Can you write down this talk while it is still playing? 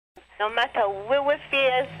No matter what we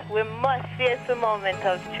face, we must face the moment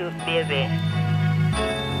of truth, baby.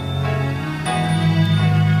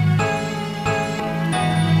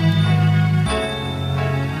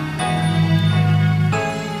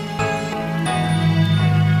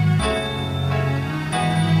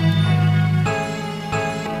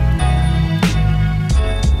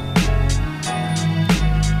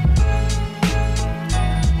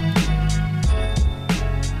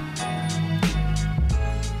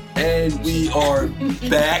 And we are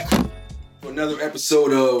back for another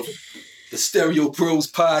episode of the Stereo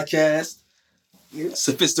Pros podcast.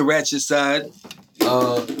 Sophist the Ratchet Side.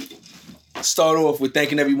 Start off with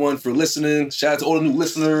thanking everyone for listening. Shout out to all the new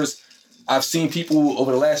listeners. I've seen people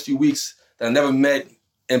over the last few weeks that I never met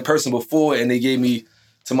in person before, and they gave me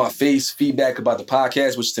to my face feedback about the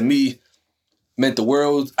podcast, which to me meant the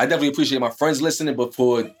world. I definitely appreciate my friends listening, but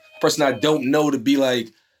for a person I don't know to be like,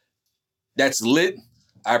 that's lit,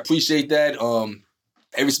 I appreciate that.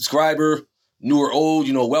 Every subscriber, new or old,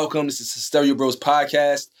 welcome. This is the Stereo Bros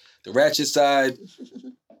podcast, the Ratchet Side.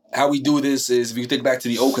 How we do this is, if you think back to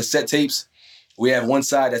the old cassette tapes, we have one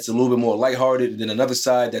side that's a little bit more lighthearted, and then another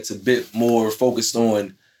side that's a bit more focused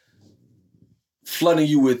on flooding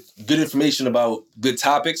you with good information about good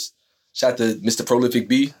topics. Shout out to Mr. Prolific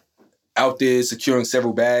B, out there securing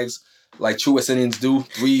several bags like true West Indians do,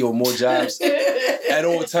 3 or more jobs at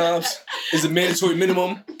all times is a mandatory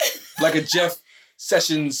minimum, like a Jeff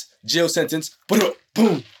Sessions jail sentence. Boom.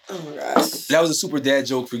 Oh my gosh. That was a super dad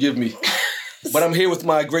joke, forgive me. But I'm here with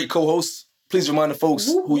my great co-host. Please remind the folks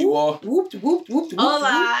who you are.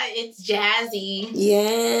 Hola, it's Jazzy.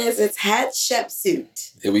 Yes, it's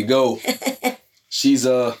Hatshepsut. Here we go. She's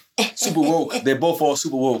super woke. They're both all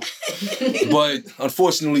super woke. But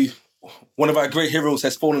unfortunately, one of our great heroes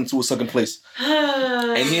has fallen into a sunken place.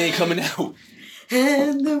 And he ain't coming out.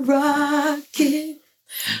 And the rocket.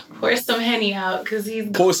 Pour some Henny out, because he's...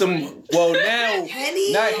 Pour some... Well, now...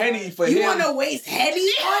 Henny? Not Henny for you him. You want to waste Henny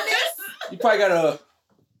on this? You probably got to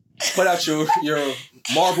put out your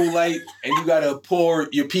Marble Light, and you got to pour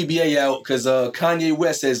your PBA out, because Kanye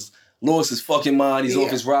West has lost his fucking mind. He's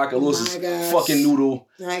off his rocker, lost his fucking noodle.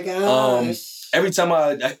 My gosh. Every time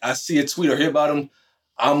I see a tweet or hear about him,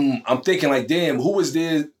 I'm thinking like, damn, who was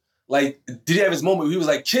there? Like, did he have his moment where he was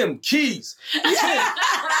like, Kim, keys.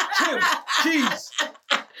 Kim, keys.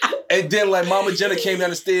 And then like Mama Jenna came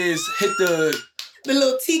down the stairs, hit the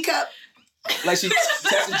little teacup. Like she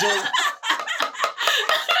tapped the joint.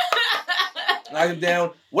 Knock him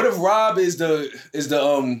down. What if Rob is the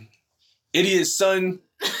idiot's son?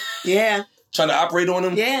 Yeah. Trying to operate on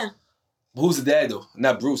him? Yeah. Who's the dad though?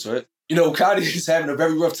 Not Bruce, right? Kanye is having a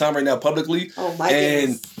very rough time right now publicly. Oh my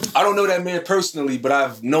goodness. And I don't know that man personally, but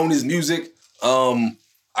I've known his music. I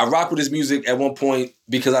rocked with his music at one point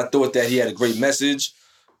because I thought that he had a great message,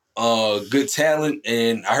 good talent,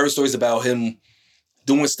 and I heard stories about him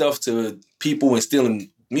doing stuff to people and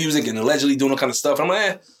stealing music and allegedly doing all kind of stuff. I'm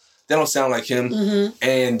like, that don't sound like him. Mm-hmm.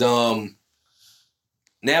 And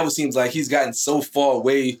now it seems like he's gotten so far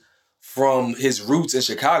away from his roots in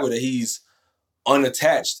Chicago that he's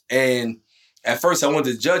unattached. And at first I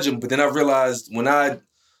wanted to judge him, but then I realized when I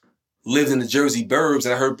lived in the Jersey burbs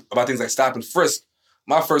and I heard about things like stop and frisk,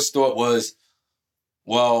 my first thought was,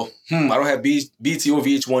 well, I don't have BT or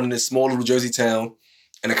VH1 in this small little Jersey town,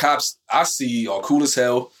 and the cops I see are cool as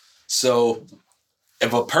hell. So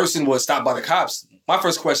if a person was stopped by the cops, my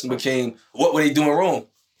first question became, what were they doing wrong?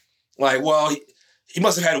 Like, well, he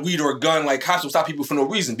must have had a weed or a gun. Like, cops don't stop people for no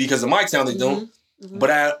reason, because in my town they don't. Mm-hmm.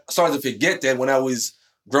 But I started to forget that when I was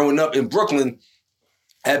growing up in Brooklyn,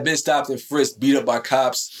 I had been stopped and frisked, beat up by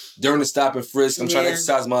cops during the stop and frisk. I'm trying to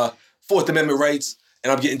exercise my Fourth Amendment rights,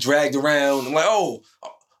 and I'm getting dragged around. I'm like, oh,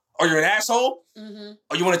 are you an asshole? Mm-hmm.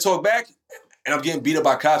 Oh, you want to talk back? And I'm getting beat up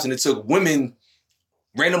by cops, and it took women,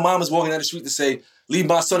 random mamas walking down the street to say, leave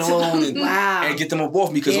my son alone and get them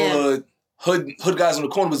off me, because all the hood guys on the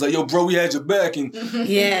corner was like, yo, bro, we had your back. And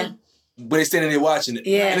but they standing there watching it.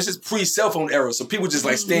 Yeah. And this is pre-cell phone era, so people just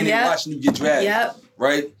like standing there watching you get dragged. Yep.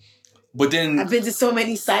 Right? But then I've been to so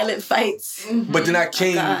many silent fights. But then I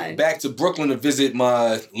came back to Brooklyn to visit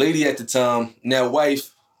my lady at the time, now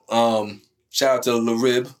wife. Shout out to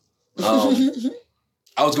LaRib.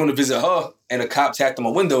 I was going to visit her, and a cop tapped on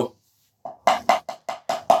my window.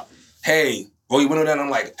 Hey, roll your window down. I'm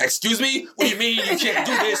like, excuse me? What do you mean you can't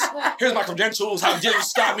do this? Here's my credentials. How dare you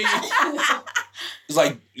stop me? It's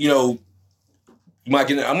like, you might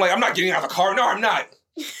get. I'm like, I'm not getting out of the car. No, I'm not.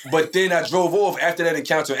 But then I drove off after that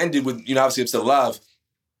encounter ended with, obviously I'm still alive.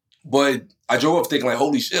 But I drove off thinking like,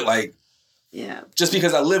 holy shit, like, just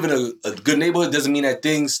because I live in a good neighborhood doesn't mean that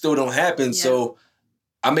things still don't happen. Yeah. So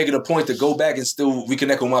I'm making a point to go back and still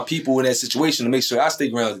reconnect with my people in that situation to make sure I stay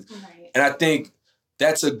grounded. Right. And I think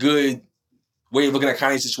that's a good way of looking at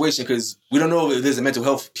Kanye's situation because we don't know if there's a mental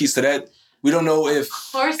health piece to that. We don't know if...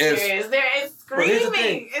 Of course there is. There is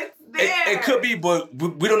screaming. It's there. It could be, but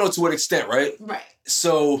we don't know to what extent, right? Right.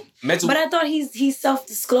 So mental... But I thought he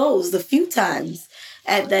self-disclosed a few times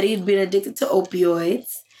that he'd been addicted to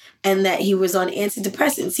opioids and that he was on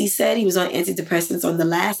antidepressants. He said he was on antidepressants on the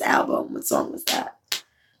last album. What song was that?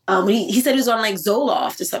 He said he was on like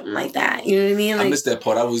Zoloft or something like that. You know what I mean? Like, I missed that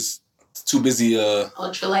part. I was too busy.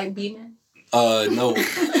 Ultralight beaming? No.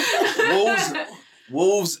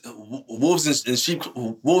 Wolves and sheep.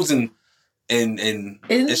 Wolves and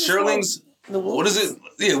shearlings. The wolves? What is it?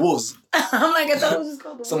 Yeah, wolves. I'm like, I thought it was just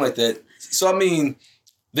called the Something like that. So I mean,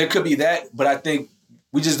 there could be that, but I think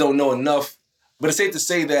we just don't know enough. But it's safe to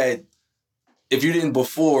say that if you didn't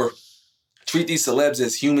before treat these celebs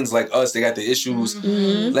as humans like us, they got their issues.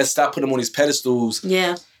 Mm-hmm. Let's stop putting them on these pedestals.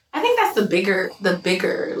 Yeah. I think that's the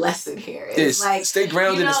bigger lesson here. It's like stay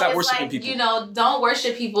grounded and stop worshiping like, people. Don't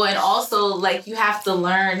worship people, and also like you have to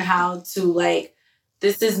learn how to like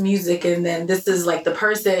this is music, and then this is like the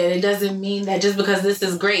person, and it doesn't mean that just because this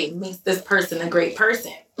is great makes this person a great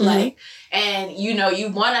person. Mm-hmm. Like, and you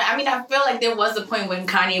wanna. I mean, I feel like there was a point when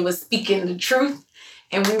Kanye was speaking the truth,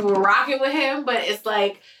 and we were rocking with him, but it's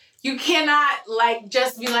like. You cannot, like,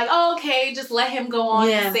 just be like, oh, okay, just let him go on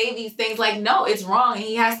and say these things. Like, no, it's wrong. And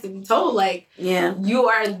he has to be told, like, you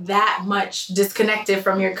are that much disconnected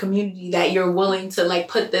from your community that you're willing to, like,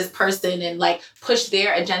 put this person and, like, push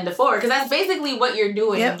their agenda forward. Because that's basically what you're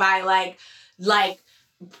doing by, like,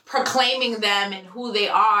 proclaiming them and who they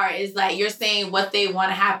are is, like, you're saying what they want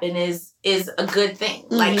to happen is a good thing.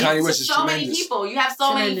 Mm-hmm. Like, Kanye West is so tremendous. many people. You have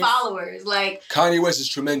so many followers. Like Kanye West is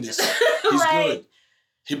tremendous. He's like, good.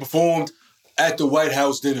 He performed at the White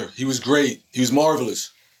House dinner. He was great. He was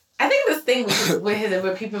marvelous. I think this thing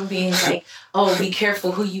with people being like, "Oh, be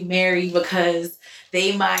careful who you marry because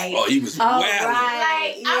they might." Oh, he was Right. wild.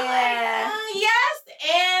 Like, I'm like, yes,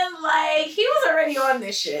 and like he was already on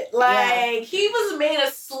this shit. Like he was made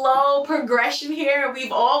a slow progression here.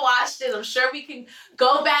 We've all watched it. I'm sure we can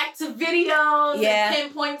go back to videos and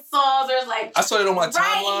pinpoint songs. There's like I saw it on my timeline.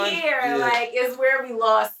 Right here, like is where we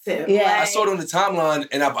lost him. Yeah, like, I saw it on the timeline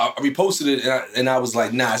and I reposted it and I was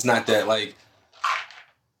like, nah, it's not that. Like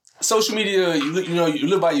social media, you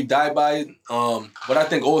live by it, you die by it. But I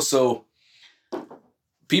think also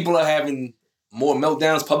people are having more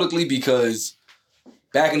meltdowns publicly because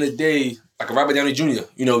back in the day, like Robert Downey Jr.,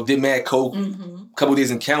 did Mad Coke, a couple of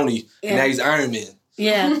days in county, and now he's Iron Man.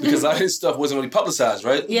 Yeah. Because a lot of his stuff wasn't really publicized,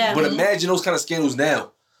 right? Yeah. But imagine those kind of scandals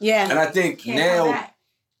now. Yeah. And I think now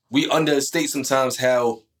we understate sometimes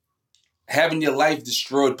how having your life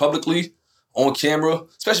destroyed publicly on camera,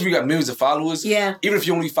 especially if you got millions of followers, even if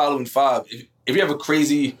you're only following 5, if you have a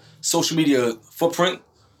crazy social media footprint,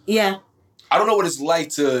 I don't know what it's like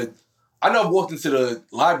to... I know I've walked into the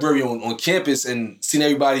library on campus and seen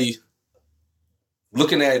everybody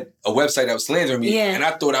looking at a website that was slandering me, and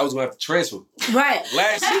I thought I was going to have to transfer. Right.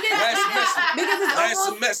 Last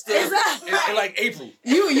semester in like April.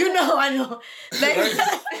 I know.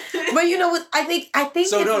 Like, but you know what? I think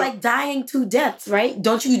so it's like dying 2 deaths, right?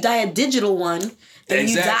 Don't you die a digital one, and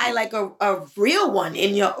you die like a real one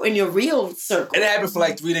in your real circle. And it happened for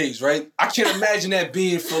like 3 days, right? I can't imagine that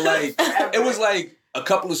being for like it was like a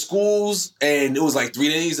couple of schools and it was like 3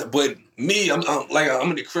 days, but me, I'm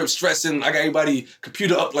in the crib stressing. I got everybody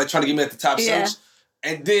computer up, like trying to get me at the top search.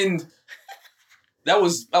 And then that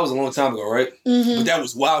was a long time ago, right? Mm-hmm. But that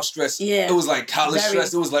was wild stress. Yeah. It was like college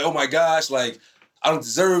stress. It was like, oh my gosh, like I don't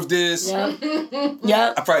deserve this.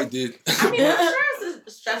 Yeah. I probably did. I mean, I'm sure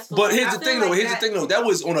it's stressful. But here's the thing though. That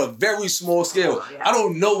was on a very small scale. I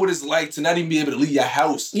don't know what it's like to not even be able to leave your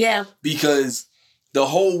house. Yeah. Because the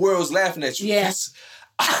whole world's laughing at you. Yes.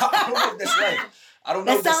 I don't know what that's like. I don't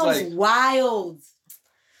know what that's like. That sounds wild.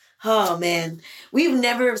 Oh, man. We've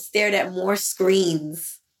never stared at more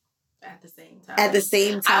screens at the same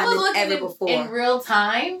time. I was looking ever before. In real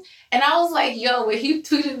time, and I was like, yo, when he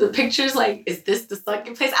tweeted the pictures, like, is this the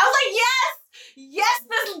sunken place? I was like, yes,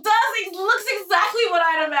 this looks exactly what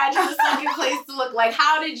I'd imagine the sunken place to look like.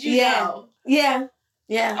 How did you know? Yeah.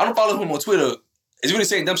 I don't follow him on Twitter. Is he really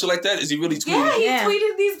saying dumb shit like that? Is he really tweeting? Yeah, he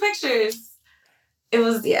tweeted these pictures. It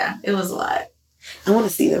was a lot. I want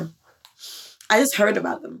to see them. I just heard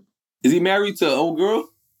about them. Is he married to an old girl?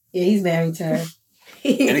 Yeah, he's married to her.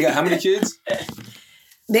 And they got how many kids?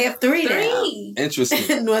 They have 3 now.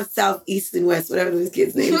 Interesting. North, South, East, and West, whatever those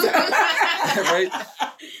kids' names are. Right?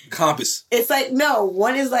 Compass. It's like, no,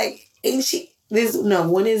 one is like,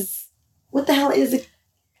 one is, what the hell is it?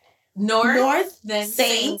 North, then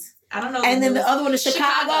Saint. I don't know. And then the other one is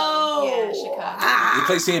Chicago. Yeah, Chicago. The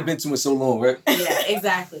place he ain't been to in so long, right? Yeah,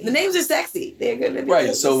 exactly. The names are sexy. They're good.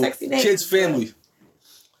 Right. So sexy names. kids, family.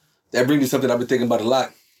 That brings me something I've been thinking about a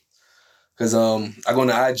lot. Cause I go on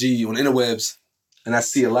the IG on the interwebs and I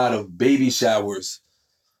see a lot of baby showers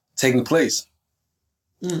taking place.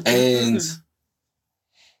 Mm-hmm. And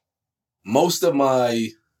most of my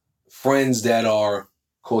friends that are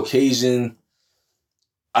Caucasian,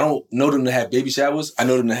 I don't know them to have baby showers. I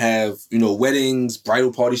know them to have, weddings,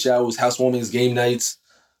 bridal party showers, housewarmings, game nights,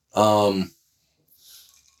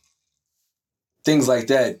 things like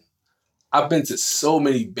that. I've been to so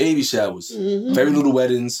many baby showers, very little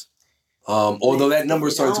weddings. Although that number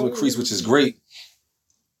is starting to increase, which is great.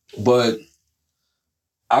 But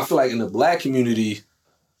I feel like in the Black community,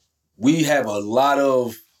 we have a lot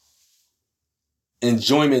of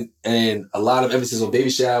enjoyment and a lot of emphasis on baby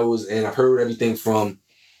showers. And I've heard everything from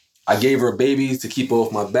I gave her a baby to keep her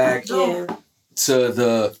off my back to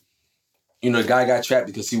the guy got trapped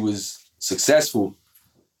because he was successful.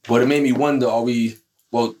 But it made me wonder, I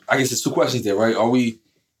guess there's two questions there, right? Are we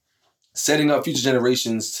setting up future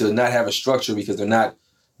generations to not have a structure because they're not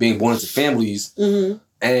being born into families? Mm-hmm.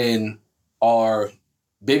 And are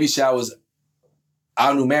baby showers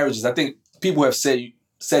our new marriages? I think people have said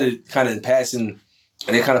it kind of in passing,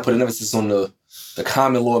 and they kind of put an emphasis on the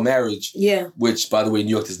common law marriage. Yeah. Which, by the way, New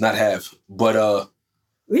York does not have. But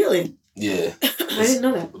really? Yeah. I didn't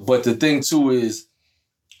know that. But the thing too is,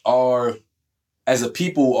 as a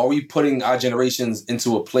people, are we putting our generations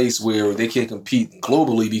into a place where they can compete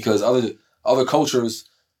globally because other cultures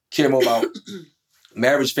care more about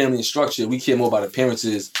marriage, family, and structure? We care more about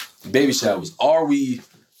appearances, baby showers. Are we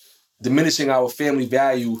diminishing our family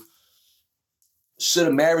value? Should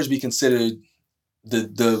a marriage be considered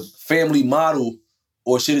the family model,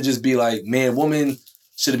 or should it just be like man, woman?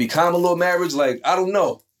 Should it be common law marriage? Like, I don't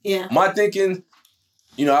know. Yeah. My thinking,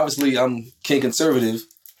 obviously I'm king conservative,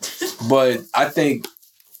 but I think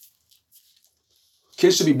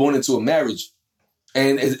kids should be born into a marriage.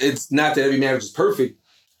 And it's not that every marriage is perfect,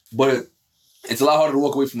 but it's a lot harder to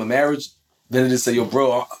walk away from a marriage than it is to say, yo,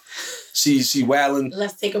 bro, she wildin'.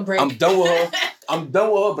 Let's take a break. I'm done with her, but I'm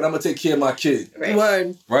going to take care of my kid. Right.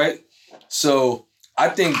 Word. Right? So I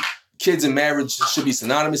think kids and marriage should be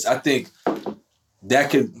synonymous. I think that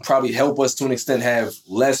could probably help us to an extent have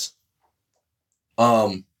less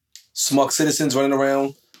smug citizens running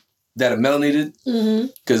around that are melanated.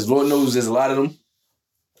 Because Lord knows there's a lot of them.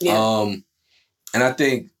 Yeah. And I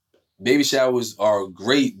think baby showers are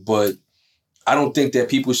great, but I don't think that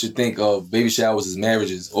people should think of baby showers as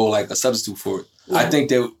marriages or like a substitute for it. Yeah. I think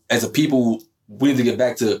that as a people, we need to get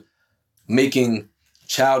back to making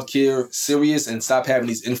childcare serious and stop having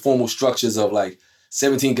these informal structures of like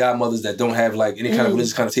 17 godmothers that don't have like any kind of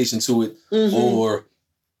religious connotation to it, or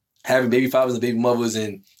having baby fathers and baby mothers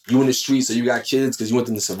and you in the streets so you got kids because you want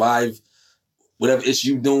them to survive whatever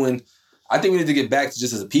issue you're doing. I think we need to get back to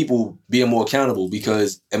just as a people being more accountable,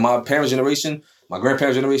 because in my parents' generation, my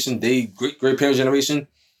grandparents' generation, great-grandparents' generation,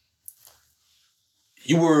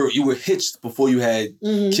 you were hitched before you had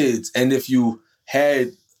kids. And if you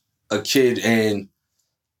had a kid and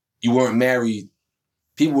you weren't married,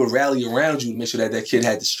 people would rally around you to make sure that kid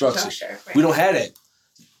had the structure. Right. We don't have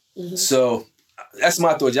that. So that's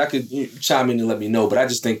my thought. Y'all could chime in and let me know, but I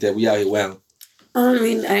just think that we out here wilding. I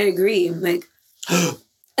mean, I agree. Like,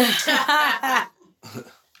 I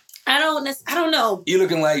don't know. You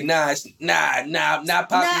looking like nah,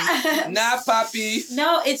 Poppy, nah, Poppy.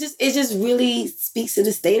 No, it just really speaks to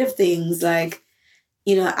the state of things. Like,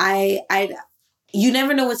 you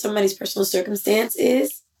never know what somebody's personal circumstance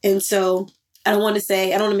is, and so I don't want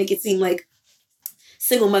to make it seem like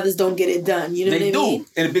single mothers don't get it done. You know what I mean? They do,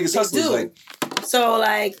 and the biggest hustlers. Like, so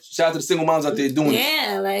like, shout out to the single moms out there doing it.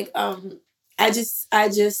 Yeah, like I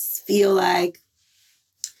just feel like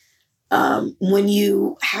when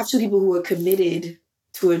you have two people who are committed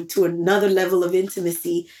to another level of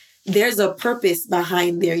intimacy, there's a purpose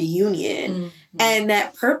behind their union. And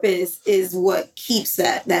that purpose is what keeps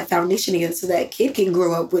that foundation together so that kid can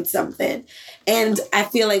grow up with something. And I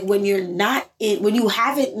feel like when you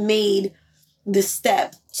haven't made the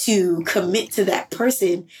step to commit to that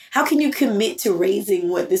person, how can you commit to raising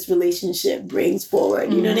what this relationship brings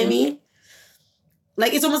forward? You know what I mean?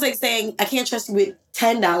 Like, it's almost like saying, I can't trust you with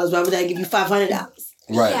 $10. Why would I give you $500?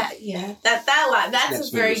 Right. Yeah. That's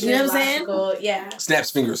a very good, you know what I'm saying? Yeah.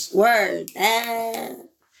 Snaps fingers. Word. I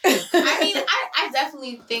mean, I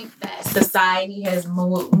definitely think that society has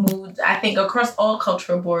moved, I think, across all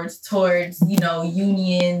cultural boards towards,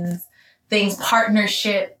 unions, things,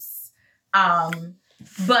 partnerships.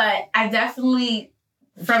 But I definitely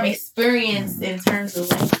from experience in terms of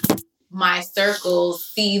like my circles,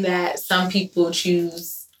 see that some people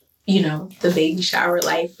choose, the baby shower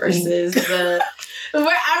life versus the.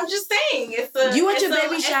 Where I'm just saying, you want your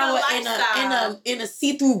baby shower in a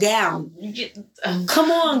see-through gown.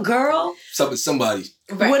 Come on, girl. Somebody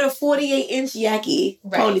with a 48-inch yaki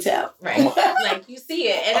ponytail. Right, like you see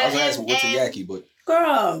it. And I was asking what's a yaki, but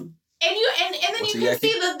girl. And then you can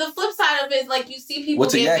see the flip side of it. Like you see people.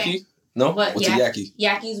 What's a yaki? No? What's a yaki?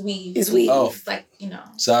 Yaki's weave. It's weave. Oh. It's like,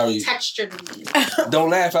 sorry. Textured weave. Don't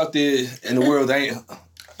laugh out there in the world.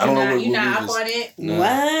 I don't know what you're not weave up on is. it? No. What?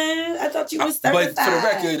 I thought you were certified. But for the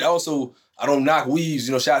record, also, I don't knock weaves.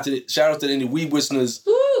 Shout out to any weave listeners.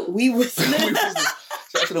 Ooh, weave listeners.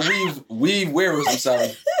 Shout out to the weave wearers. I'm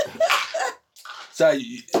sorry.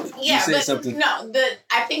 Sorry, you said something. No,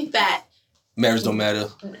 I think that marriage don't matter.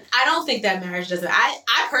 I don't think that marriage doesn't.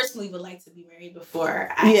 I personally would like to be married before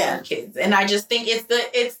I have kids, and I just think it's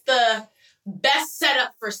the best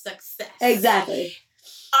setup for success. Exactly.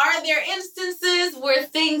 Are there instances where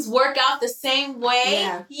things work out the same way?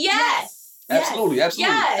 Yeah. Yes. Absolutely. Yes.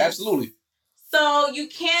 Absolutely. So you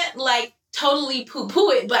can't totally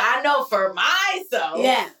poo-poo it, but I know for myself.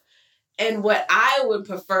 Yeah. And what I would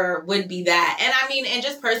prefer would be that. And I mean, and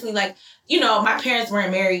just personally, my parents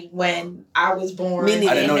weren't married when I was born. I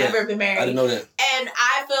didn't know never been married. I didn't know that. And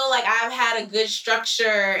I feel like I've had a good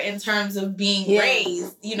structure in terms of being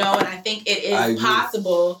raised, and I think it is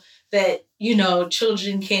possible that,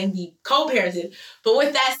 children can be co-parented. But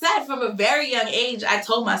with that said, from a very young age, I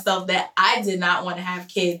told myself that I did not want to have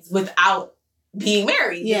kids without being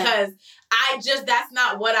married because that's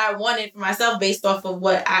not what I wanted for myself based off of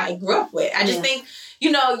what I grew up with. I just think,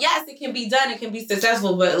 yes, it can be done, it can be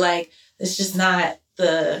successful, but it's just not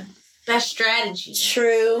the best strategy.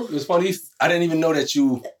 True. It was funny. I didn't even know that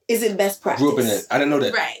you isn't best practice. Grew up in it. I didn't know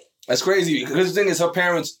that. Right. That's crazy. Because the thing is, her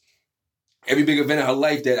parents, every big event in her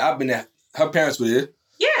life that I've been at, her parents were there.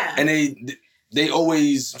 Yeah. And they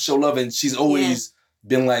always show love, and she's always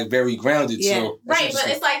been very grounded. Yeah. So right, but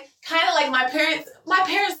it's kind of like my parents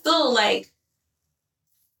still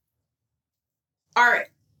are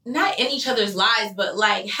not in each other's lives, but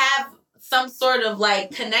have some sort of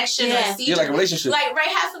connection or see like a relationship.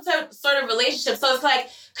 Have some sort of relationship. So it's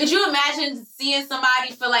could you imagine seeing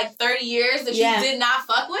somebody for 30 years that you did not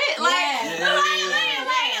fuck with?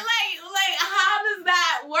 How does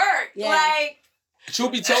that work? Yeah.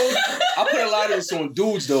 Truth be told, I put a lot of this on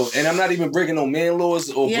dudes though, and I'm not even breaking no man laws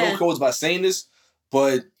or bro codes by saying this,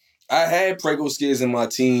 but I had prego scares in my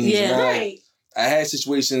teens. Yeah. Right. I had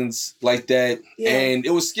situations like that, and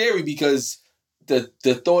it was scary because the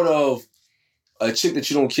thought of a chick that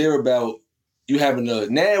you don't care about, you having to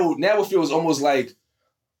now it feels almost like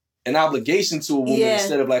an obligation to a woman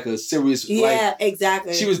instead of a serious.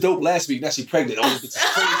 Exactly. She was dope last week. Now she's pregnant. Oh, this bitch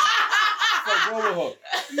is crazy. What's wrong with her?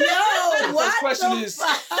 No. So the first question is,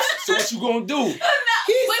 so what you gonna do?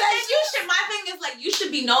 My thing is you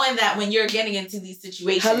should be knowing that when you're getting into these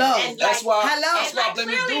situations. Hello. And that's why I blame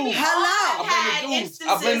the dudes. Hello. I blame the dudes.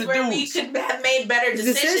 I blame the dudes. Where we could have made better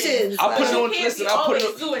decisions. I put it on. Listen, I put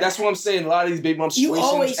it on. That's what I'm saying. A lot of these baby mom situations. You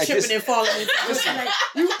always tripping and falling.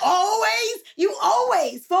 You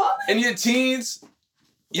always fall. In your teens,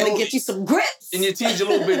 gotta get you some grips. In your teens, you're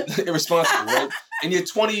a little bit irresponsible, right? In your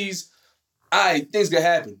 20s, things could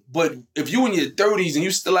happen. But if you in your 30s and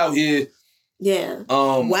you still out here,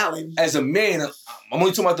 wowing. As a man, I'm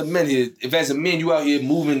only talking about the men here. If as a man you out here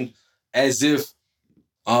moving as if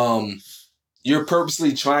you're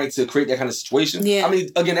purposely trying to create that kind of situation. Yeah. I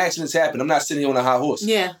mean, again, accidents happen. I'm not sitting here on a high horse.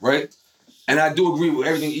 Yeah. Right? And I do agree with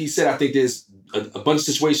everything he said. I think there's a bunch of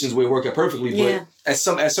situations where it work out perfectly. But at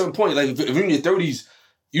a certain point, if you're in your 30s,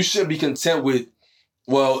 you should be content with,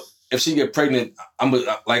 well, if she get pregnant, I'm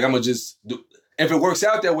gonna just do. If it works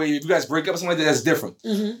out that way, if you guys break up or something like that, that's different.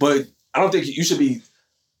 Mm-hmm. But I don't think you should be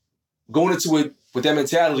going into it with that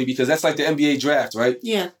mentality because that's like the NBA draft, right?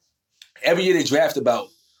 Yeah. Every year they draft about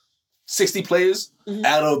 60 players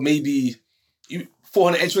out of maybe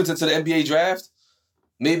 400 entrants into the NBA draft.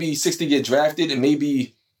 Maybe 60 get drafted, and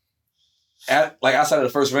maybe outside of the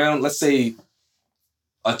first round, let's say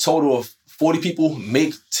a total of 40 people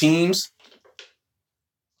make teams.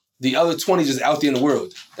 The other 20 just out there in the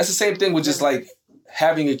world. That's the same thing with just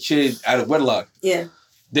having a kid out of wedlock. Yeah.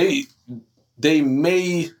 They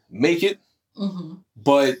may make it,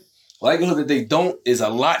 but likelihood that they don't is a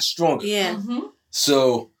lot stronger. Yeah. Mm-hmm.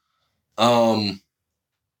 So, I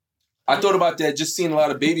thought about that, just seeing a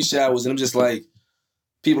lot of baby showers, and I'm just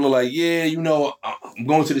people are I'm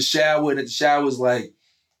going to the shower, and the shower's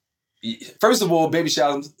first of all, baby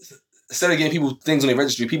showers, instead of getting people things on their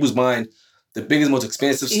registry, people's mind, the biggest, most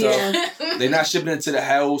expensive stuff. Yeah. They're not shipping it to the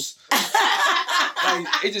house. Like,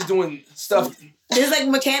 they just doing stuff. It's like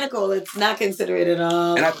mechanical. It's not considerate at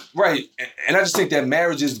all. And I just think that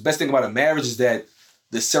marriage is the best thing about a marriage is that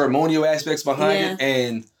the ceremonial aspects behind it,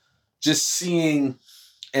 and just seeing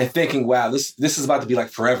and thinking, wow, this is about to be like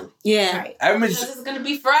forever. Yeah. Right. I haven't been This is gonna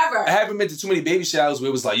be forever. I haven't been to too many baby showers where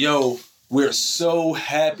it was like, yo, we're so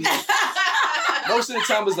happy. Most of the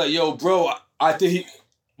time it's like, yo, bro, I think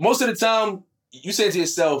most of the time you say to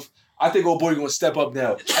yourself, I think old boy gonna step up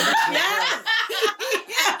now.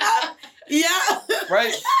 Yeah.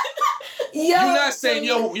 Right? Yo, You're not saying,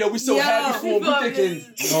 yo, we so happy for him. You're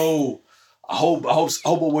thinking, no, I hope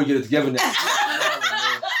old boy get it together now.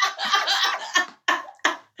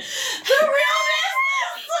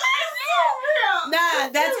 Nah,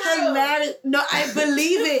 that's her marriage. No, I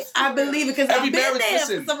believe it. Because I've been marriage, there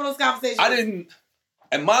listen, for some of those conversations. I didn't.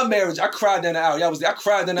 At my marriage, I cried down the aisle. I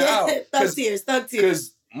cried down the aisle. Thug tears.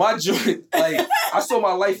 Because my joint, like, I saw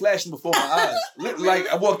my life flashing before my eyes. Like,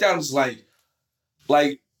 I walked out and was like,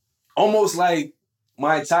 almost like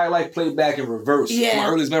my entire life played back in reverse. Yeah. My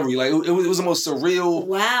earliest memory. Like, it was the most surreal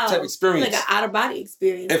type experience. Like an out-of-body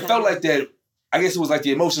experience. It felt like that. I guess it was like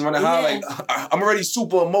the emotions running high. Like, I'm already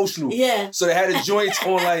super emotional. Yeah. So they had the joints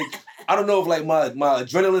on, like, I don't know if, like, my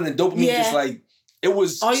adrenaline and dopamine just, like, it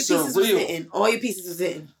was all your surreal. pieces was hitting. All your pieces was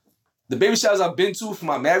hitting. The baby showers I've been to for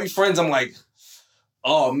my married friends, I'm like,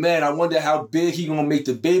 oh, man, I wonder how big he gonna make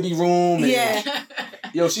the baby room. And,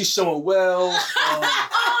 yo, she's showing well.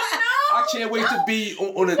 I can't wait to be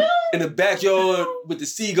in the backyard with the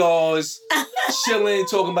seagulls, chilling,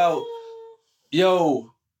 talking about, yo,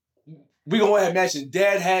 we gonna have matching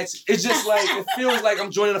dad hats. It's just like, it feels like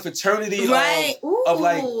I'm joining a fraternity of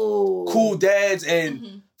like cool dads.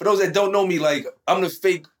 And for those that don't know me, like, I'm the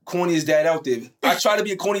fake corniest dad out there. I try to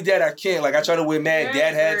be a corny dad I can. Like, I try to wear mad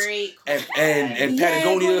dad hats and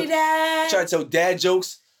Patagonia. Try to tell dad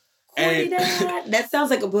jokes. Corny dad. That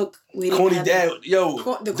sounds like a book. Corny dad.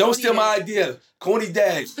 Yo, don't steal my idea. Corny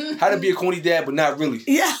dad. How to be a corny dad, but not really.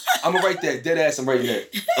 Yeah. I'm gonna write that. Dead ass, I'm writing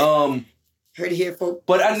that. Heard it here, folks.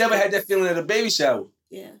 But I never had that feeling at a baby shower.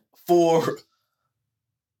 Yeah. For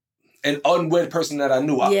an unwed person that I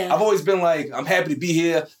knew. I've always been like, I'm happy to be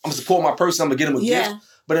here. I'm gonna support my person. I'm gonna get him a gift.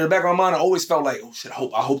 But in the back of my mind, I always felt like, oh shit,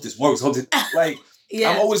 I hope this works. Like,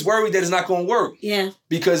 I'm always worried that it's not gonna work. Yeah.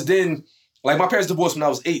 Because then, like, my parents divorced when I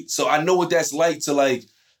was 8, so I know what that's like to like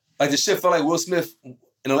the shit felt like Will Smith in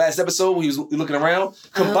the last episode when he was looking around,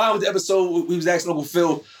 combined with the episode he was asking Uncle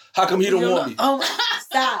Phil, how come he don't want me? Oh,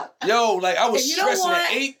 stop. Yo, like, I was stressing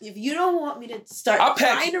at 8. If you don't want me to start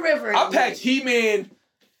crying the river. I packed He-Man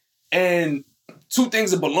and 2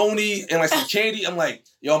 things of bologna and like some candy. I'm like,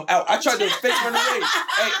 yo, I'm out. I tried to fake run away.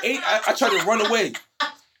 At 8, I tried to run away.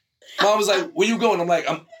 Mom was like, where you going? I'm like,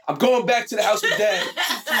 I'm going back to the house with Dad.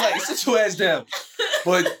 She's like, sit your ass down.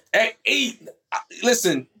 But at 8,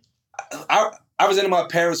 listen, I resented my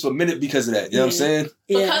parents for a minute because of that. You know what I'm saying?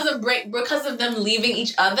 Because of them leaving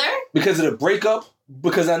each other? Because of the breakup.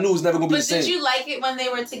 Because I knew it was never going to be the same. But did you like it when they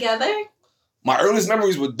were together? My earliest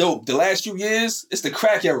memories were dope. The last few years, it's the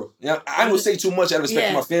crack era. You know, I don't say too much out of respect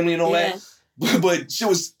for my family and all that. But shit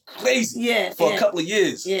was crazy for a couple of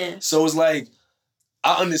years. Yeah. So it's like,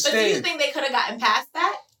 I understand. But do you think they could have gotten past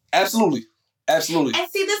that? Absolutely. Absolutely. And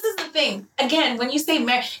see, this is the thing. Again, when you say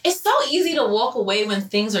marriage, it's so easy to walk away when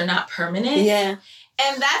things are not permanent. Yeah.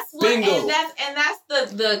 And that's what Bingo. and that's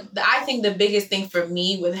the I think the biggest thing for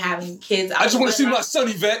me with having kids. I just want to see my son,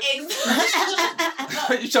 Yvette.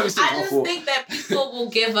 Exactly. I just think that people will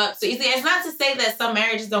give up so easily. It's not to say that some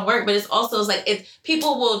marriages don't work, but it's also like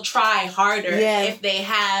people will try harder if they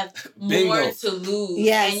have more to lose.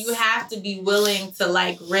 Yes. And you have to be willing to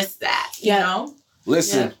like risk that, you know?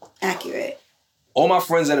 Listen. Accurate. All my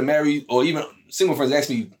friends that are married or even single friends ask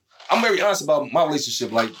me, I'm very honest about my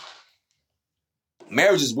relationship. Like,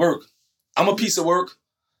 marriage is work. I'm a piece of work,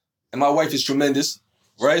 and my wife is tremendous,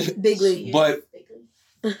 right? Bigly. But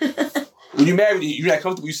when you're married, you're not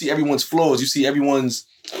comfortable. You see everyone's flaws. You see everyone's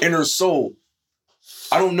inner soul.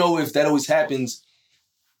 I don't know if that always happens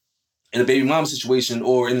in a baby mom situation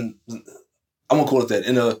or in, I won't call it that,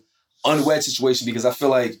 in a unwed situation, because I feel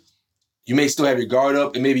like you may still have your guard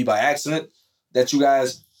up. It may be by accident that you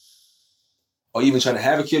guys are even trying to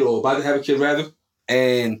have a kid or about to have a kid, rather.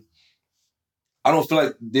 And I don't feel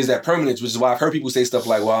like there's that permanence, which is why I've heard people say stuff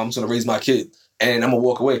like, well, I'm just going to raise my kid and I'm going to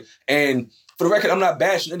walk away. And for the record, I'm not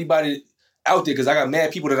bashing anybody out there because I got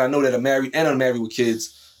mad people that I know that are married and unmarried with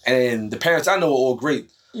kids. And the parents I know are all great.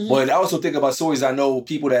 Mm-hmm. But I also think about stories I know,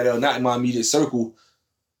 people that are not in my immediate circle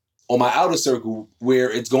or my outer circle where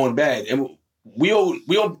it's going bad. And we all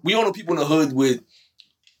know people in the hood with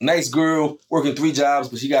nice girl working 3 jobs,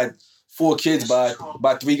 but she got 4 kids by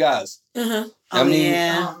 3 guys. Uh-huh. I mean,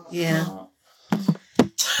 yeah.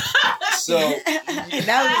 So that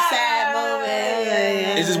was a sad moment.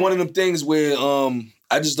 it's just one of them things where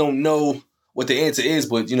I just don't know what the answer is,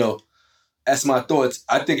 but you know, that's my thoughts.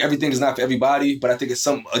 I think everything is not for everybody, but I think it's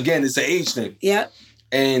it's an age thing. Yep.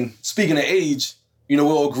 And speaking of age, you know,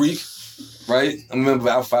 we're all Greek, right? I'm a member of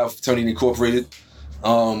Alpha Phi Fraternity Incorporated,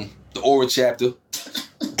 the Aura chapter.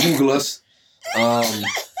 Google us.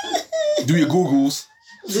 Do your Googles.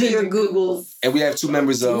 Do your Googles. And we have 2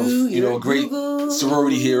 members of, you know, a great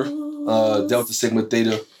sorority here, Delta Sigma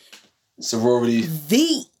Theta sorority.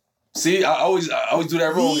 See, I always do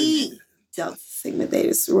that wrong. Delta Sigma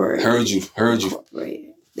Theta sorority. Heard you.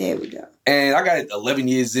 Incorporated. There we go. And I got it 11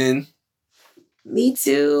 years in. Me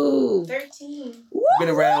too. 13. Been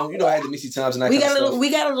around, you know, I had the mixy times and that We kind got of a stuff. We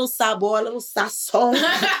got a little sabor, a little sazon.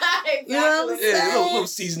 Exactly. You know what I'm saying? Yeah, a little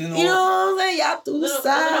seasoning on. You know what I'm saying? Y'all threw the Little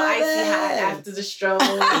side. icy hot after the stroll.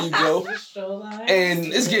 There you go. And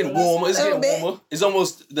it's getting warmer. It's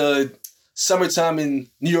almost the summertime in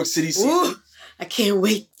New York City. Ooh, I can't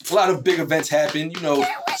wait. A lot of big events happen. You know,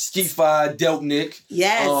 Ski Fi, Delp Nick.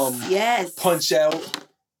 Yes, yes. Punch Out.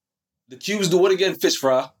 The Cubes do what again? Fish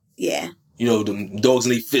fry. Yeah. You know, the dogs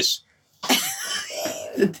and eat fish.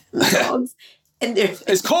 The dogs and their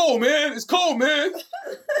It's cold, man. It's cold, man.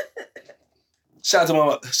 Shout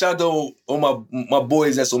out to all my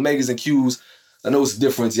boys that's Omegas and Qs. I know it's a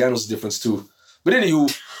difference. Yeah, I know it's a difference too. But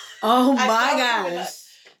anywho. Oh my gosh.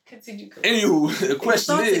 Continue. Anywho, the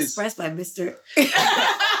question Thoughts is. expressed by Mr.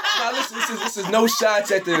 Now listen, this is no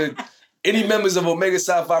shots at any members of Omega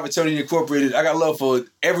Psi Phi Fraternity Incorporated. I got love for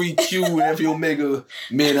every Q and every Omega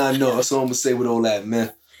man I know. That's all I'm gonna say with all that,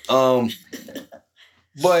 man.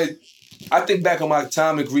 But I think back on my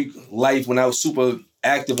time in Greek life when I was super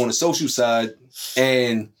active on the social side,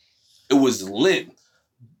 and it was lit.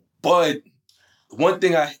 But one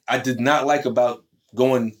thing I did not like about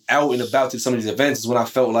going out and about to some of these events is when I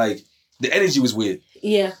felt like the energy was weird.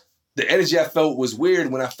 Yeah. The energy I felt was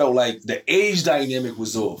weird when I felt like the age dynamic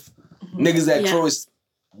was off. Mm-hmm. Niggas that crossed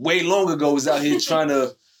way long ago was out here trying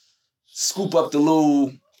to scoop up the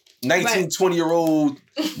little 19, 20-year-old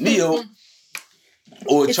Neo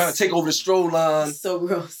or trying to take over the stroll line. So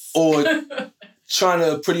gross. Or trying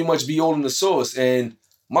to pretty much be old in the source. And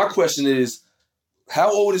my question is,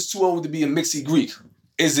 how old is too old to be a mixie Greek?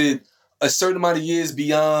 Is it a certain amount of years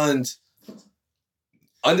beyond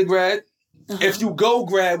undergrad? Uh-huh. If you go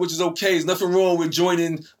grad, which is okay, there's nothing wrong with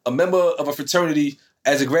joining a member of a fraternity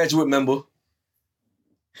as a graduate member.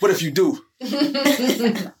 What if you do?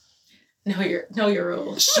 Know your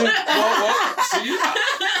rules. See?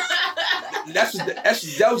 That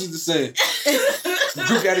was just the saying. The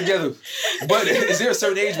group got together. But is there a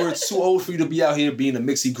certain age where it's too old for you to be out here being a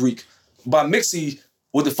mixie Greek? By mixie,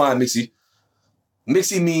 we'll define mixie.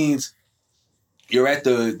 Mixie means you're at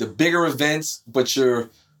the bigger events, but you're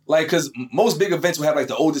like, because most big events will have like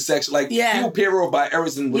the older section, like people pair off by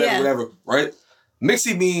eras and whatever, right?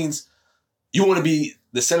 Mixie means you want to be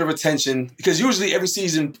the center of attention, because usually every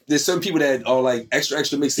season there's certain people that are like extra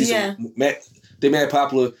mixie. Yeah. So they're mad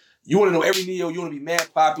popular. You want to know every Neo. You want to be mad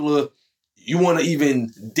popular. You want to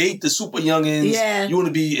even date the super youngins. Yeah. You want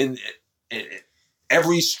to be in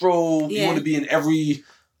every stroll. Yeah. You want to be in every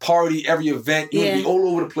party, every event. You want to be all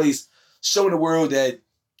over the place, showing the world that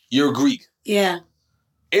you're Greek. Yeah.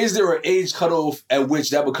 Is there an age cutoff at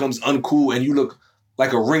which that becomes uncool and you look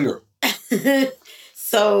like a ringer?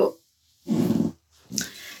 So this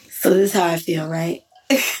is how I feel, right?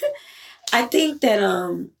 I think that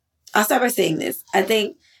I'll start by saying this. I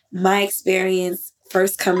think my experience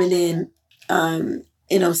first coming in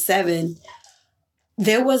 07,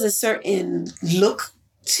 there was a certain look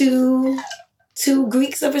to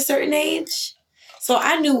Greeks of a certain age. So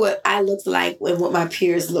I knew what I looked like and what my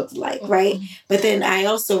peers looked like, right? But then I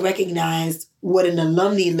also recognized what an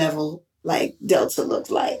alumni level like Delta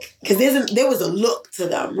looked like, because there was a look to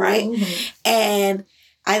them, right? Mm-hmm. And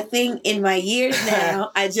I think in my years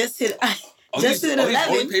now, I just hit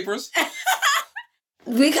 11 papers.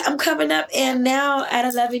 I'm coming up, and now at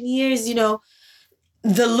 11 years, you know,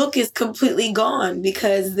 the look is completely gone,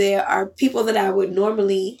 because there are people that I would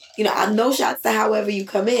normally, you know, I'm no shots to however you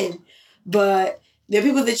come in, but there are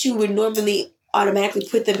people that you would normally automatically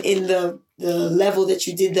put them in the level that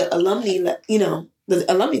you did the alumni, you know, the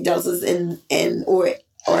alumni deltas and or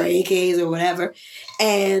AKs or whatever.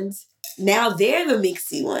 And now they're the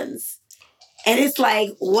mixy ones. And it's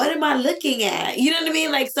like, what am I looking at? You know what I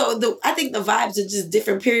mean? Like, so I think the vibes are just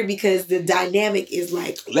different, period, because the dynamic is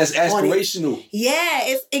like less aspirational. Yeah,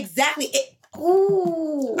 it's exactly it.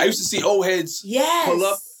 Ooh. I used to see old heads pull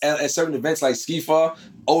up at certain events like Ski Far,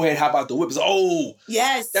 old head hop out the whip. It's, oh,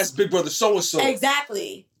 Yes. that's Big Brother so-and-so.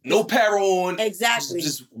 Exactly. No para on. Exactly.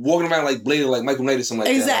 Just walking around like Blade or like Michael Knight or something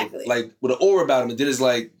like Exactly. that. Like with an aura about him. And then it's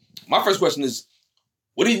like, my first question is,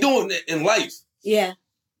 what are you doing in life? Yeah.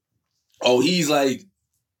 Oh, he's like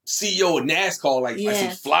CEO of NASCAR, like I see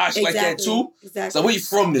flash like that too. Exactly. So where you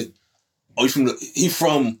from then? Oh, he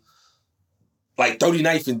from like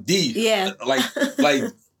 39th and D. Yeah. Like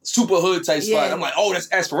super hood type spot. Yeah. I'm like, oh, that's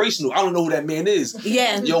aspirational. I don't know who that man is.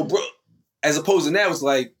 Yeah. Yo, bro. As opposed to now, it's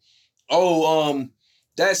like, oh,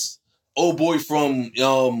 that's old boy from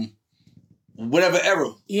whatever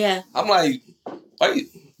era. Yeah. I'm like,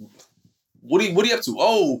 what are you up to?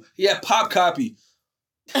 Oh, he had Pop Copy.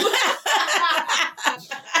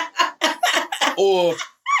 Or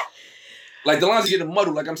like the lines are getting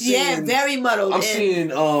muddled. Like I'm seeing, very muddled. I'm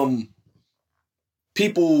seeing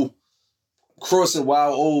people crossing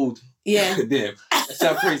wild old. Yeah. Damn, that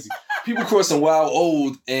sounds crazy. People crossing wild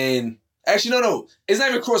old, and actually no, it's not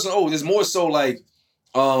even crossing old. It's more so like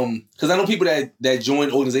because I know people that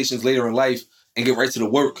join organizations later in life and get right to the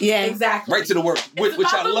work. Yeah, Exactly. Right to the work, which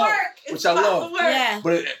I love. Which I love. Yeah.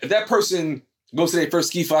 But if that person goes to their first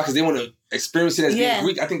ski fire because they want to experience it as being Yeah.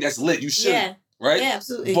 Greek, I think that's lit. You should. Yeah. Right? Yeah,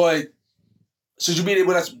 absolutely. But should you be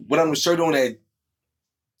able to put on a shirt on at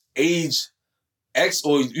age X,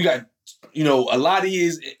 or you got, a lot of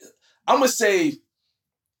years? I'm gonna say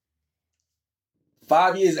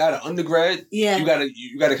 5 years out of undergrad. Yeah. You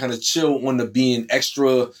gotta kind of chill on the being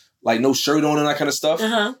extra, like no shirt on and that kind of stuff.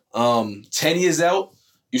 10 years out,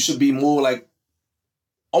 you should be more like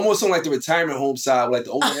almost on like the retirement home side, like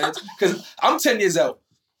the overheads. Because I'm 10 years out,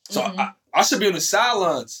 so I should be on the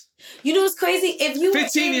sidelines. You know what's crazy? If you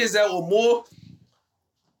 15 years out or more,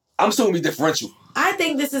 I'm still gonna be differential. I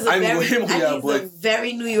think this is a I ain't very, gonna hit him I out, think but- it's a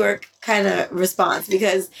very New York kind of response,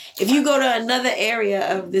 because if you go to another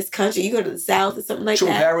area of this country, you go to the South or something like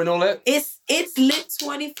Triple that, para and all that. it's lit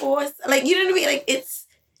 24. Like, you know what I mean? Like, it's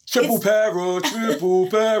Triple para.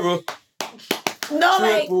 no,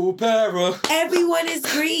 like, Triple para. everyone is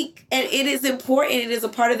Greek, and it is important. It is a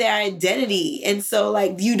part of their identity, and so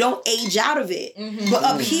like you don't age out of it. But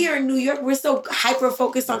up here in New York, we're so hyper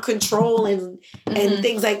focused on control and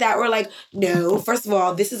things like that. We're like, no, first of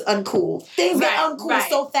all, this is uncool. Things get uncool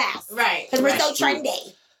so fast, Right. because we're so trendy.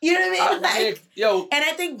 You know what I mean? Like, Yo, and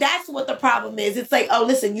I think that's what the problem is. It's like, oh,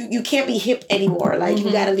 listen, you can't be hip anymore. Like,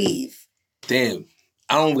 you gotta leave. damn,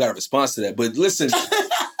 I don't even got a response to that. But listen,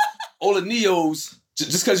 all the neos,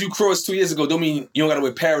 just because you crossed 2 years ago, don't mean you don't gotta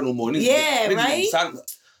wear para no more. Niggas right?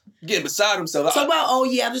 Getting beside themselves. Talk about, oh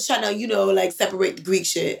yeah, I'm just trying to, like separate the Greek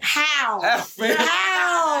shit. How? Man.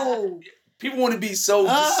 How? People want to be so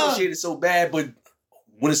dissociated so bad, but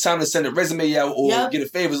when it's time to send a resume out or get a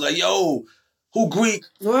favor, it's like, yo, who Greek?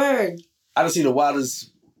 Word. I don't see the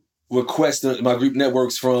wildest request in my group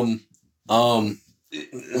networks from, I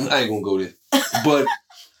ain't gonna go there. But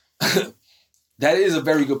that is a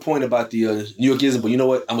very good point about the New Yorkism, but you know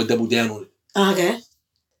what? I'm gonna double down on it. Okay.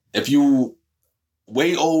 If you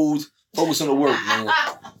way old, focus on the work, man.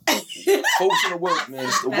 Focus on the work, man.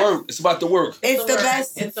 It's the work. It's about the work. It's the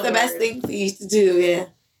best. It's the best thing for you to do. Yeah.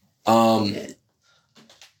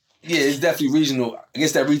 Yeah, it's definitely regional. I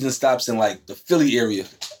guess that region stops in like the Philly area.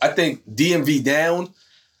 I think DMV down,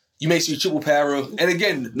 you make sure you triple para. And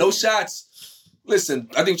again, no shots. Listen,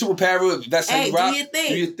 I think triple para, that's how you rock. Do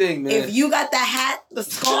your thing, man. If you got the hat, the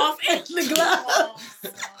scarf, and the gloves,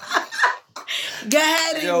 go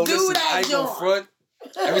ahead and do listen, that, I ain't gonna John. front.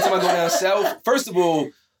 Every time I go down south, first of all,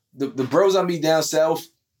 the bros I meet down south,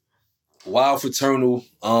 wild fraternal.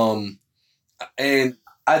 And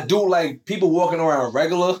I do like people walking around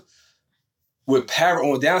regular with para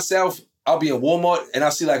on. Down south, I'll be in Walmart and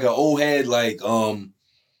I'll see like an old head like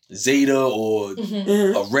Zeta or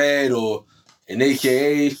a Red or an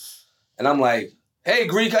AKA. And I'm like, hey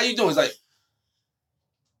Greek, how you doing? It's like,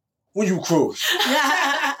 when you cross,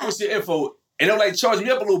 what's your info? And they'll like charge me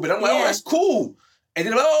up a little bit. I'm like, oh, that's cool. And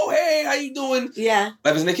then they're like, oh, hey, how you doing? Yeah.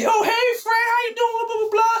 Like it's Nikki, oh, hey, Fred, how you doing?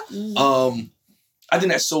 Blah, blah, blah. I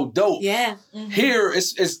think that's so dope. Yeah. Here,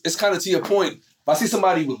 it's kind of to your point. If I see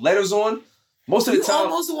somebody with letters on, most of the You time,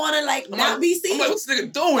 almost want to like not be seen. I'm like, what's this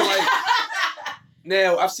nigga doing? Like,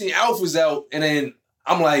 now I've seen Alphas out, and then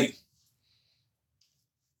I'm like,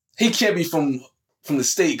 he can't be from the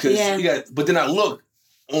state because he got. But then I look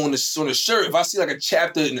on the shirt. If I see like a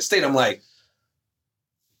chapter in the state, I'm like,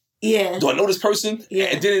 yeah. do I know this person? Yeah.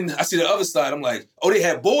 And then I see the other side. I'm like, oh, they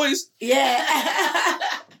have boys. Yeah.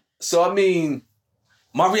 So I mean,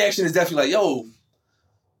 my reaction is definitely like, yo,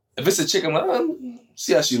 if it's a chick, I'm like,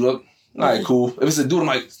 see how she look. All right, cool. If it's a dude, I'm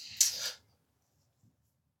like,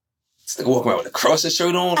 this nigga walking around with a crosser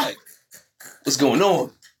shirt on, like, what's going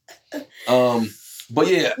on? But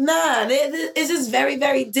yeah, it's just very,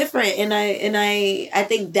 very different, and I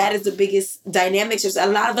think that is the biggest dynamic shift. A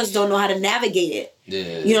lot of us don't know how to navigate it.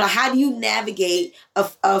 Yeah. You know, how do you navigate a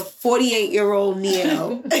 48-year-old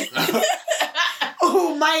Neo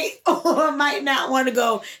who might not want to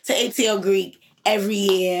go to ATL Greek every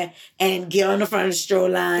year and get on the front of the stroll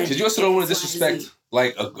line? Because you also don't want to disrespect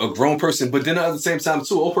like a grown person, but then at the same time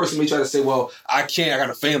too, an old person may try to say, "Well, I can't. I got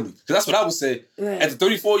a family." Because that's what I would say. Right. As a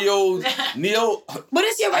 34-year-old Neo, but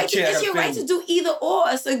it's your right. It's your right to do either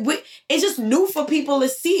or. So it's just new for people to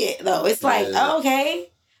see it, though. It's like, okay,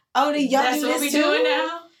 y'all that's do what this we too doing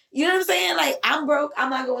now. You know what I'm saying? Like, I'm broke. I'm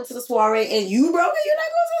not going to the soiree, and you broke, and you're not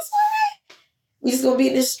going to the soiree. We just gonna be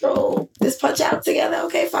in this stroll, this punch out together.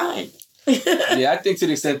 Okay, fine. Yeah, I think to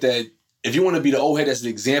the extent that if you want to be the old head as an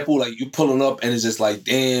example, like you pulling up and it's just like,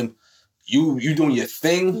 damn, you doing your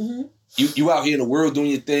thing. Mm-hmm. You out here in the world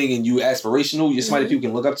doing your thing and you aspirational. You're somebody people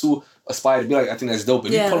can look up to, aspire to be like. I think that's dope.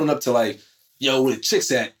 If you pulling up to like, yo, where the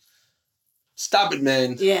chicks at? Stop it,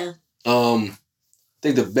 man. Yeah. I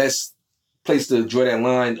think the best place to draw that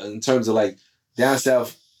line in terms of like down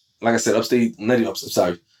south, like I said, upstate,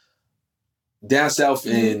 down south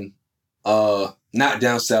and not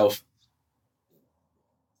down south.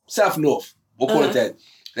 South North. We'll call it that.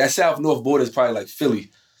 That South North border is probably like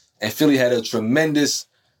Philly. And Philly had a tremendous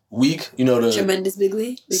week. You know, the tremendous big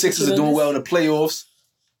league. Sixers are doing well in the playoffs.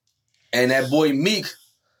 And that boy Meek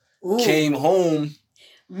came home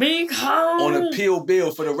on appeal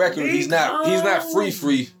bill for the record. He's not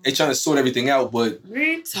free. They trying to sort everything out, but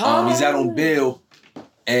he's out on bail.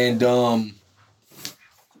 And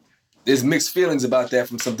there's mixed feelings about that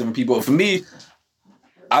from some different people. For me,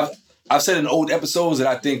 I've said in old episodes that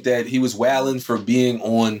I think that he was wilding for being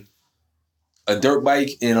on a dirt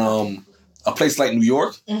bike in a place like New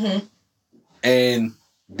York and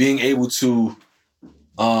being able to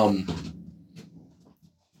put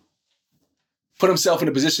himself in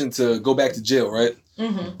a position to go back to jail, right?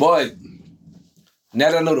 Mm-hmm. But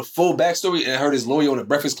now that I know the full backstory and I heard his lawyer on the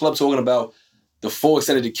Breakfast Club talking about the full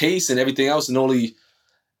extent of the case and everything else and only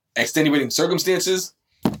extenuating circumstances,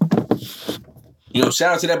 you know,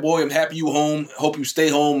 shout out to that boy. I'm happy you home. Hope you stay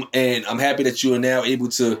home. And I'm happy that you are now able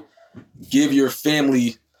to give your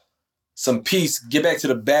family some peace, get back to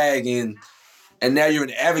the bag, and now you're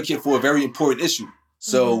an advocate for a very important issue.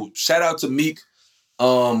 So shout out to Meek.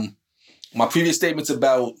 My previous statements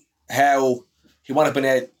about how he wound up in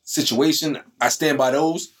that situation, I stand by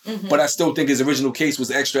those. Mm-hmm. But I still think his original case was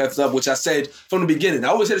extra effed up, which I said from the beginning. I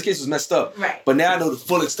always said his case was messed up. Right. But now I know the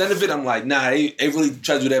full extent of it. I'm like, nah, they really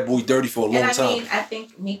tried to do that boy dirty for a long time. Mean, I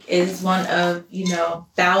think Meek is one of,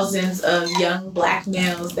 thousands of young black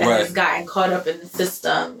males that has gotten caught up in the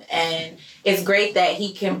system. And it's great that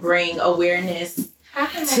he can bring awareness to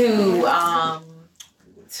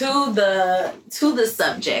the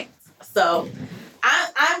subject. So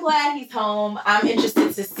I'm glad he's home. I'm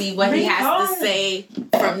interested to see what he has to say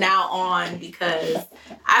from now on because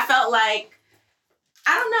I felt like,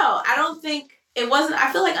 I don't know. I don't think it wasn't,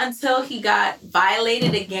 I feel like until he got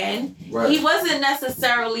violated again, he wasn't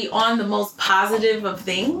necessarily on the most positive of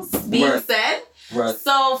things being said. Right.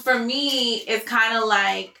 So for me, it's kind of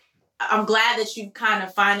like, I'm glad that you kind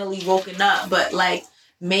of finally woken up, but like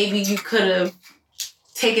maybe you could have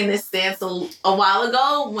taken this stance a while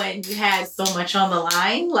ago when you had so much on the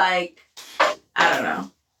line. Like, I don't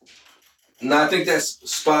know. No, I think that's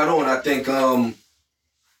spot on. I think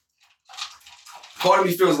part of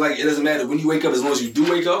me feels like it doesn't matter when you wake up as long as you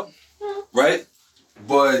do wake up, right?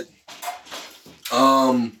 But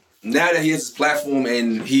now that he has his platform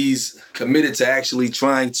and he's committed to actually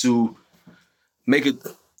trying to make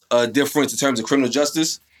a difference in terms of criminal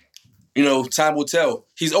justice, time will tell.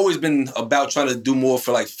 He's always been about trying to do more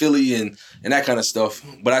for like Philly and that kind of stuff.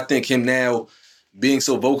 But I think him now being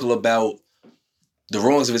so vocal about the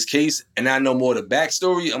wrongs of his case, and I know more of the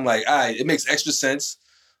backstory, I'm like, all right, it makes extra sense.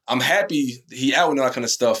 I'm happy he out and all that kind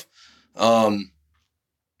of stuff.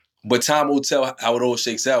 But time will tell how it all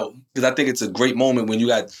shakes out. Because I think it's a great moment when you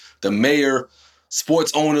got the mayor,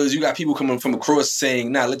 sports owners, you got people coming from across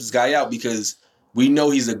saying, nah, let this guy out because we know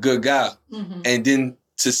he's a good guy. Mm-hmm. And then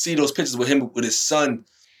to see those pictures with him, with his son,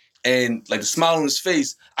 and like the smile on his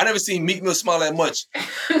face. I never seen Meek Mill smile that much.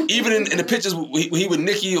 Even in the pictures when he with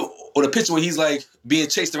Nicki, or the picture where he's like being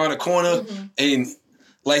chased around the corner, and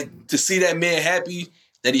like to see that man happy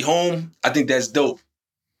that he home, I think that's dope.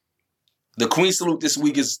 The Queen salute this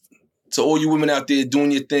week is to all you women out there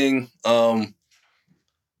doing your thing,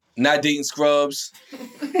 not dating scrubs.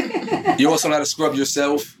 You also know how to scrub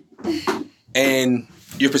yourself, and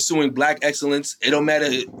you're pursuing black excellence. It don't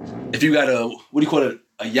matter if you got a, what do you call it?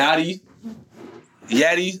 A yachty?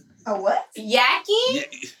 Yachty? A what? Yaki?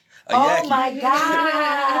 A Oh yaki. my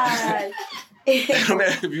God. It don't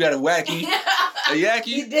matter if you got a wacky. A You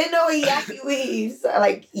yaki. didn't know what yaki means.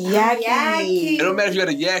 Like yaki. Yaki. It don't matter if you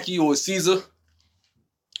got a yaki or a Caesar.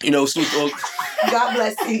 You know, God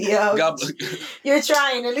bless you, yo. God, You're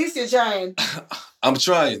trying. At least you're trying. I'm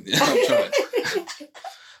trying. I'm trying.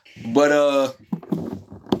 But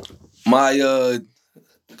my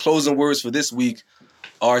closing words for this week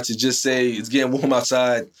are to just say it's getting warm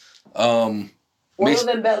outside. Oil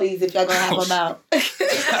them bellies if y'all gonna have them out.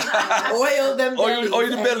 Oil them bellies. Oil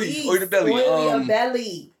the belly. Oil the belly. Oil your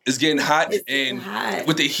belly. It's getting hot, It's and getting hot.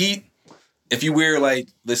 with the heat, if you wear like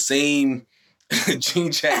the same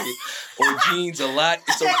jean jacket or jeans a lot,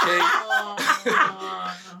 it's okay.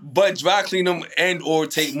 But dry clean them and or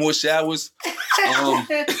take more showers.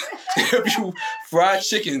 If you fried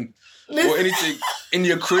chicken or anything in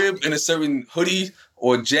your crib in a certain hoodie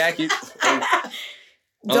or jacket,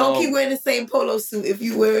 Don't keep wearing the same polo suit if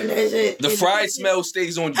you wearing that shit. the fried smell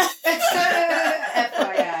stays on you.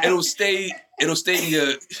 FYI. It'll stay in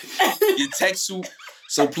your tech suit.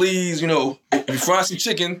 So please, if you fry some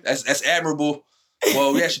chicken, that's admirable.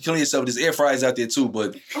 Well, you're actually killing yourself. There's air fryers out there too,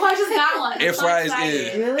 but Oh, I just got one. air I'm so fryers,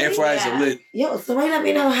 excited. Really? air fryers Yeah. are lit. Yo, somebody let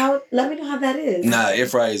me know how that is. Nah, air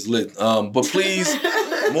fryers lit. But please,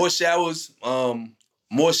 more showers,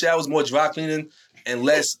 more dry cleaning, and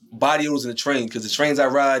less body odors in the train. Because the trains I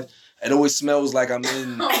ride, it always smells like I'm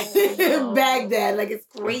in Baghdad, like it's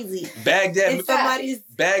crazy. Baghdad. It's somebody's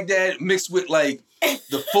Baghdad mixed with like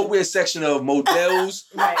the footwear section of motels,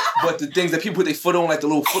 Right. but the things that people put their foot on, like the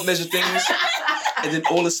little foot measure things, and then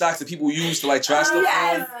all the socks that people use to like try stuff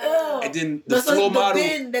yes. on, and then the That's like floor the model,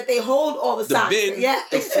 bin that they hold all the the socks. bin, Yeah.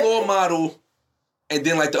 the floor model, and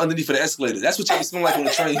then like the underneath of the escalator. That's what y'all smell like on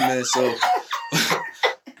the train, man. So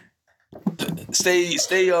stay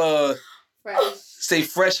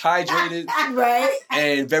fresh, hydrated, Right.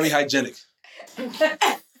 and very hygienic.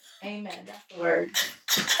 Amen. That's the word.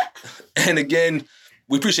 And again,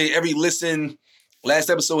 we appreciate every listen. Last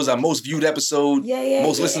episode was our most viewed episode,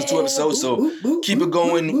 most listened to episode. So keep it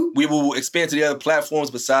going. We will expand to the other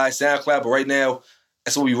platforms besides SoundCloud. But right now,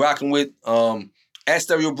 that's what we're rocking with. At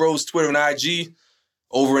Stereo Bros, Twitter and IG.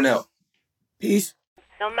 Over and out. Peace.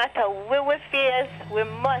 No matter where we face, we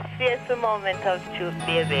must face the moment of truth,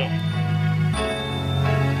 baby.